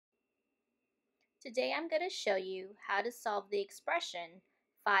Today I'm going to show you how to solve the expression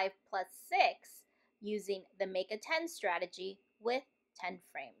 5 plus 6 using the MakeATen strategy with 10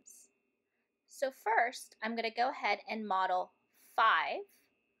 frames. So first, I'm going to go ahead and model 5.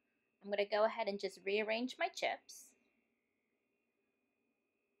 I'm going to go ahead and just rearrange my chips.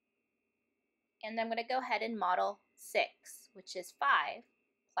 And I'm going to go ahead and model 6, which is 5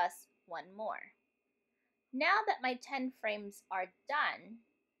 plus 1 more. Now that my 10 frames are done,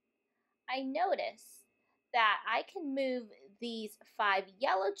 I notice that I can move these 5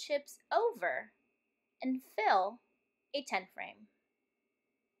 yellow chips over and fill a 10 frame.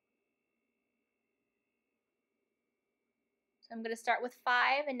 So I'm going to start with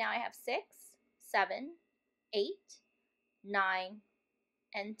 5, and now I have 6, 7, 8, 9,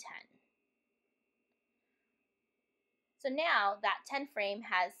 and 10. So now that 10 frame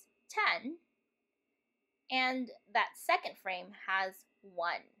has 10, and that second frame has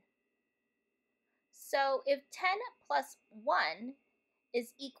 1. So if 10 plus 1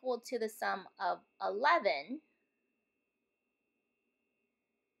 is equal to the sum of 11,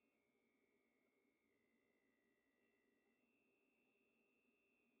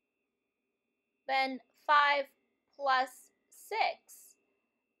 then 5 plus 6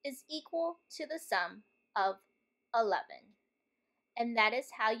 is equal to the sum of 11. And that is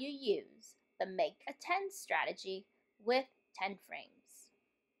how you use the MakeATen strategy with 10 frames.